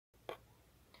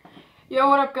Yo,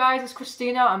 what up guys, it's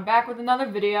Christina. I'm back with another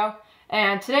video,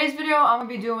 and today's video I'm going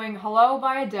to be doing Hello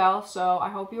by Adele, so I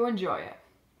hope you enjoy it.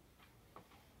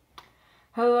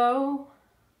 Hello,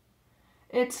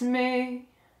 it's me.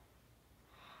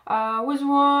 I was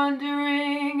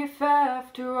wondering if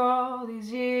after all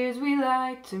these years we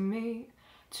like to meet,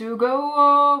 to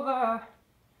go over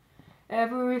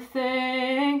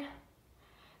everything.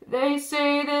 They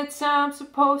say that I'm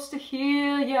supposed to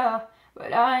heal ya,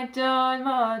 but I ain't done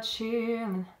much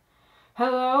healing.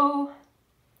 Hello,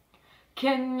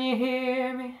 can you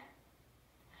hear me?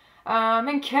 I'm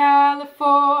in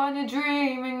California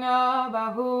dreaming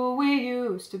about who we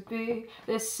used to be.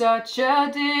 There's such a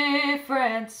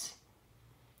difference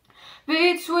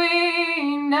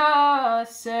between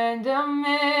us and a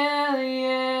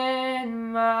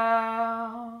million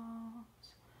miles.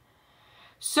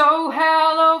 So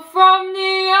hello from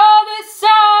the other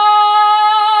side.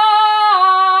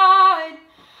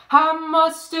 I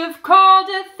must have called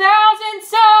 1,000 times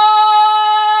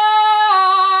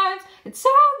to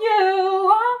tell you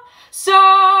I'm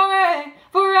sorry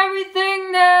for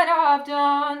everything that I've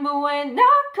done, but when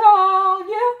I call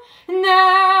you,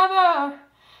 never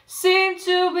seem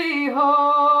to be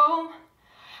home.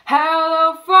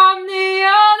 Hello from the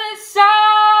other side.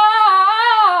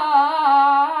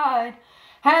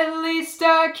 At least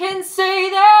I can say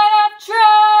that I've tried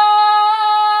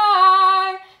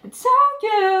to tell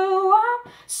you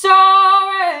I'm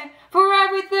sorry for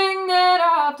everything that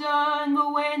I've done,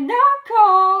 but when I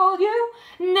call you,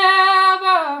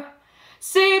 never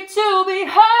seem to be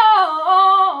home.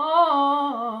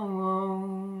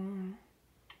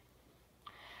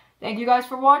 Thank you guys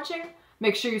for watching.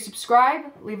 Make sure you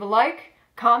subscribe, leave a like,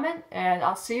 comment, and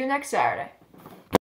I'll see you next Saturday.